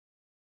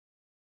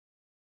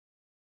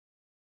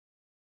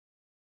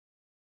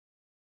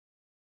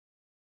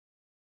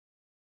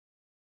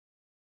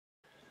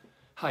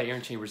Hi,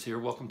 Aaron Chambers here.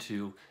 Welcome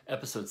to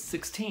episode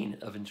 16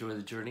 of Enjoy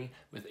the Journey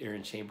with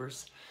Aaron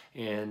Chambers.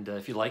 And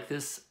if you like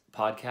this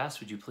podcast,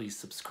 would you please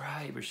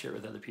subscribe or share it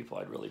with other people?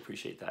 I'd really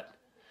appreciate that.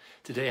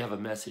 Today I have a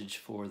message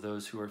for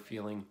those who are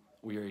feeling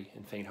weary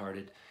and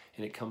faint-hearted,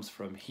 and it comes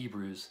from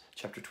Hebrews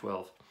chapter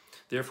 12.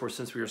 Therefore,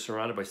 since we are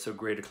surrounded by so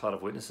great a cloud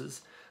of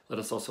witnesses, let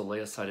us also lay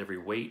aside every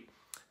weight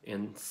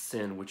and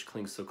sin which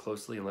clings so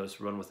closely, and let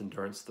us run with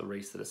endurance the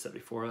race that is set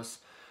before us,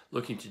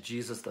 looking to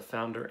Jesus, the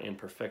founder and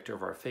perfecter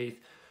of our faith,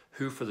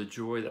 who for the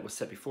joy that was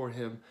set before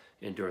him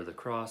endured the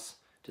cross,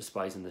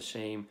 despising the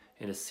shame,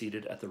 and is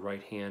seated at the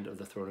right hand of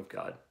the throne of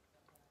God.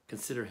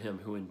 Consider him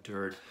who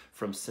endured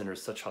from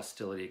sinners such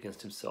hostility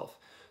against himself,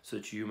 so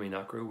that you may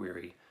not grow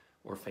weary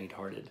or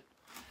faint-hearted.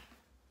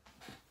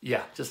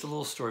 Yeah, just a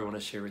little story I want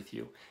to share with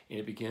you. And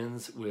it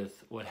begins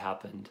with what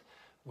happened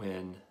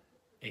when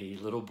a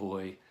little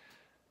boy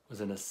was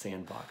in a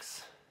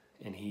sandbox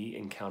and he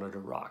encountered a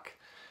rock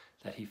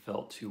that he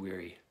felt too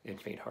weary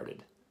and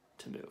faint-hearted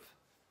to move.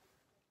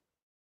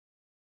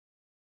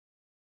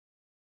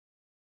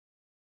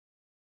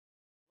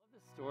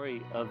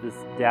 Story of this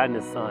dad and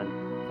his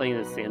son playing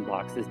in a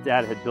sandbox. His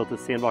dad had built a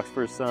sandbox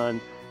for his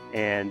son,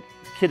 and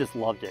the kid just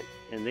loved it,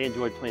 and they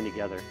enjoyed playing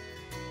together.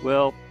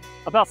 Well,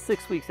 about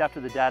 6 weeks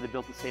after the dad had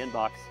built the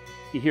sandbox,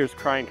 he hears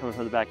crying coming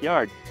from the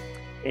backyard,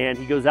 and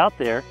he goes out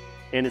there,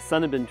 and his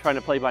son had been trying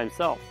to play by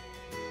himself,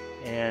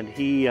 and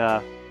he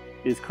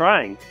is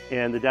crying,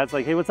 and the dad's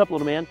like, "Hey, what's up,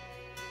 little man?"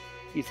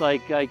 He's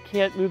like, "I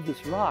can't move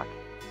this rock."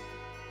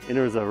 And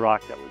there was a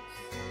rock that was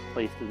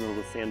placed in the middle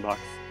of the sandbox.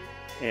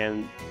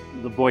 And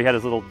the boy had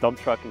his little dump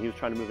truck and he was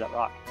trying to move that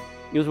rock.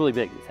 It was really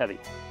big, it was heavy.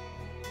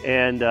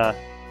 And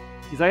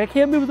he's like, "I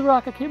can't move the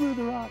rock, I can't move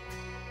the rock."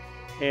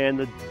 And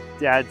the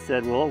dad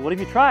said, "Well, what have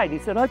you tried?" And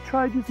he said, "I've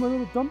tried using my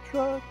little dump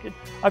truck, and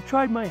I've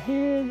tried my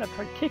hand, I've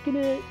tried kicking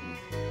it,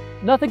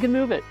 and nothing can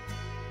move it."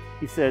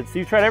 He said, "So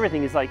you've tried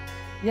everything?" He's like,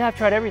 "Yeah, I've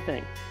tried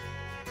everything."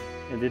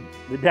 And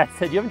the dad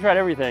said, "You haven't tried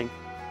everything.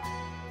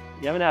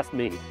 You haven't asked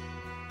me."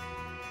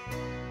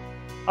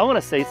 I want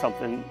to say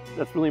something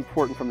that's really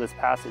important from this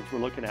passage we're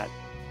looking at.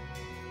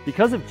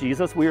 Because of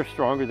Jesus, we are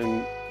stronger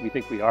than we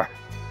think we are.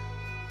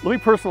 Let me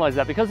personalize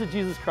that. Because of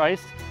Jesus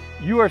Christ,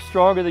 you are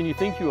stronger than you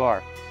think you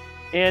are.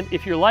 And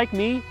if you're like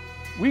me,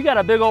 we got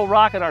a big old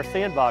rock in our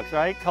sandbox,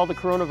 right? Called the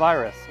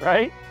coronavirus,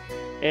 right?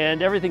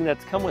 And everything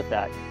that's come with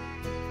that.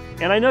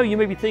 And I know you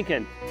may be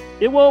thinking,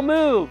 it won't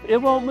move, it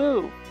won't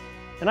move.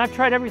 And I've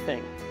tried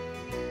everything.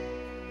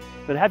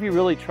 But have you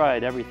really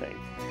tried everything?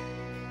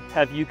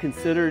 Have you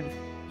considered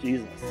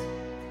Jesus?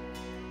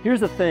 Here's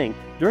the thing,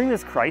 during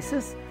this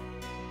crisis,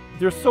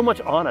 there's so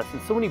much on us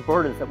and so many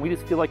burdens that we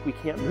just feel like we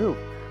can't move.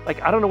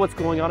 Like, I don't know what's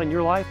going on in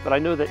your life, but I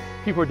know that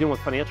people are dealing with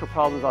financial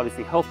problems,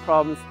 obviously health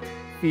problems,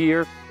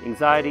 fear,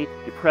 anxiety,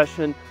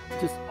 depression,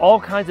 just all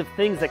kinds of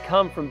things that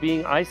come from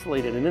being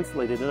isolated and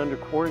insulated and under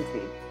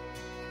quarantine.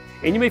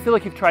 And you may feel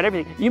like you've tried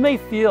everything. You may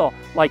feel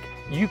like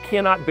you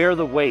cannot bear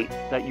the weight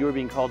that you are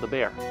being called to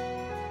bear.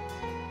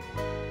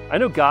 I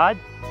know God,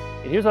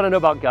 and here's what I know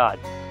about God.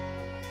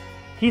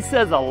 He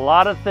says a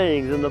lot of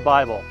things in the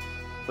Bible,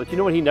 but you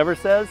know what he never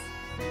says?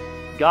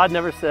 God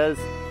never says,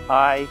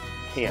 "I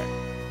can't."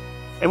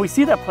 And we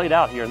see that played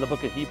out here in the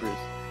book of Hebrews.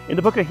 In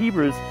the book of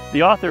Hebrews,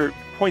 the author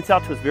points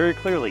out to us very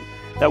clearly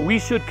that we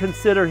should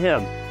consider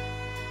him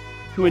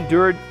who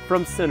endured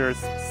from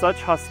sinners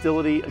such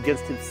hostility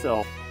against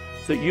himself,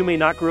 so that you may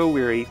not grow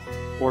weary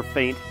or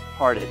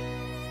faint-hearted.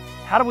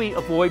 How do we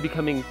avoid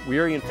becoming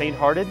weary and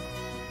faint-hearted?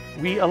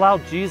 We allow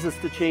Jesus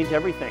to change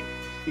everything.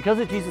 Because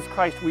of Jesus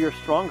Christ, we are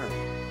stronger.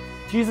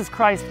 Jesus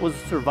Christ was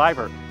a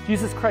survivor.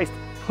 Jesus Christ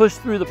pushed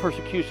through the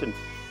persecution.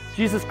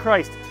 Jesus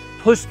Christ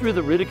pushed through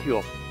the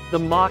ridicule, the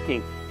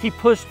mocking. He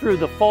pushed through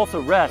the false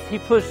arrest. He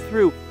pushed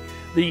through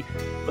the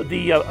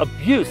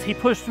abuse. He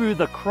pushed through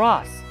the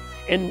cross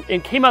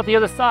and came out the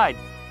other side,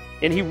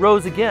 and he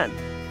rose again.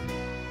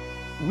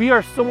 We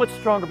are so much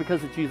stronger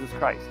because of Jesus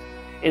Christ.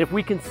 And if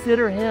we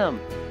consider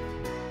him,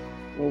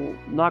 we'll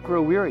not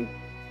grow weary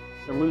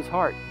and lose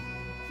heart.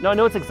 Now, I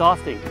know it's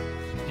exhausting.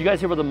 Did you guys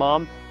hear about the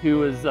mom who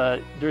was,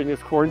 during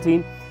this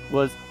quarantine,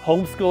 was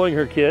homeschooling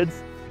her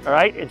kids, all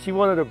right? And she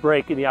wanted a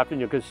break in the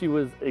afternoon because she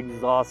was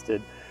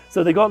exhausted.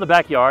 So they go out in the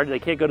backyard. They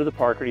can't go to the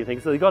park or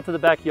anything. So they go out to the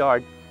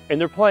backyard and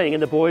they're playing,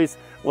 and the boys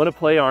want to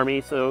play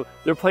Army. So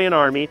they're playing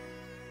Army.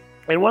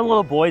 And one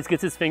little boy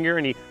gets his finger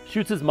and he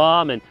shoots his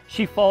mom, and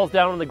she falls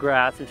down on the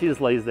grass and she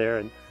just lays there.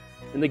 And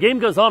the game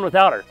goes on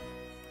without her.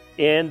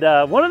 And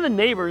one of the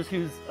neighbors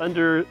who's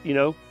under,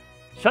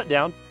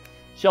 shutdown,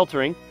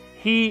 sheltering,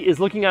 he is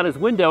looking out his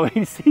window and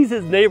he sees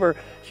his neighbor.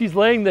 She's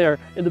laying there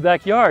in the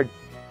backyard,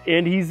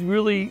 and he's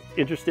really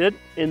interested.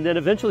 And then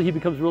eventually he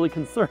becomes really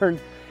concerned.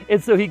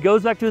 And so he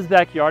goes back to his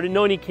backyard, and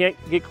knowing he can't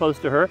get close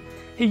to her,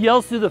 he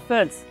yells through the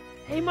fence,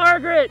 "Hey,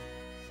 Margaret,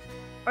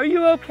 are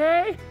you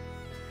okay?"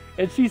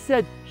 And she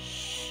said,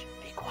 "Shh,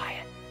 be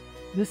quiet.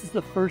 This is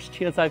the first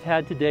chance I've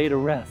had today to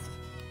rest."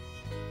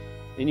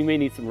 And you may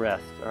need some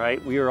rest, all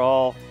right? We are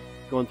all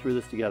going through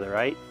this together,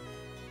 right?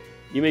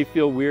 You may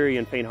feel weary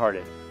and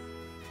faint-hearted,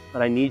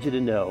 but I need you to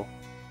know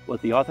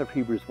what the author of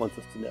Hebrews wants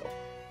us to know.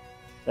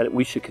 that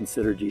we should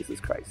consider Jesus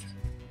Christ.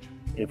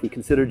 And if we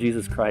consider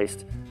Jesus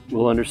Christ,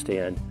 we'll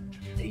understand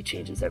that he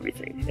changes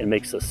everything and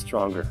makes us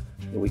stronger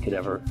than we could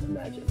ever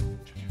imagine.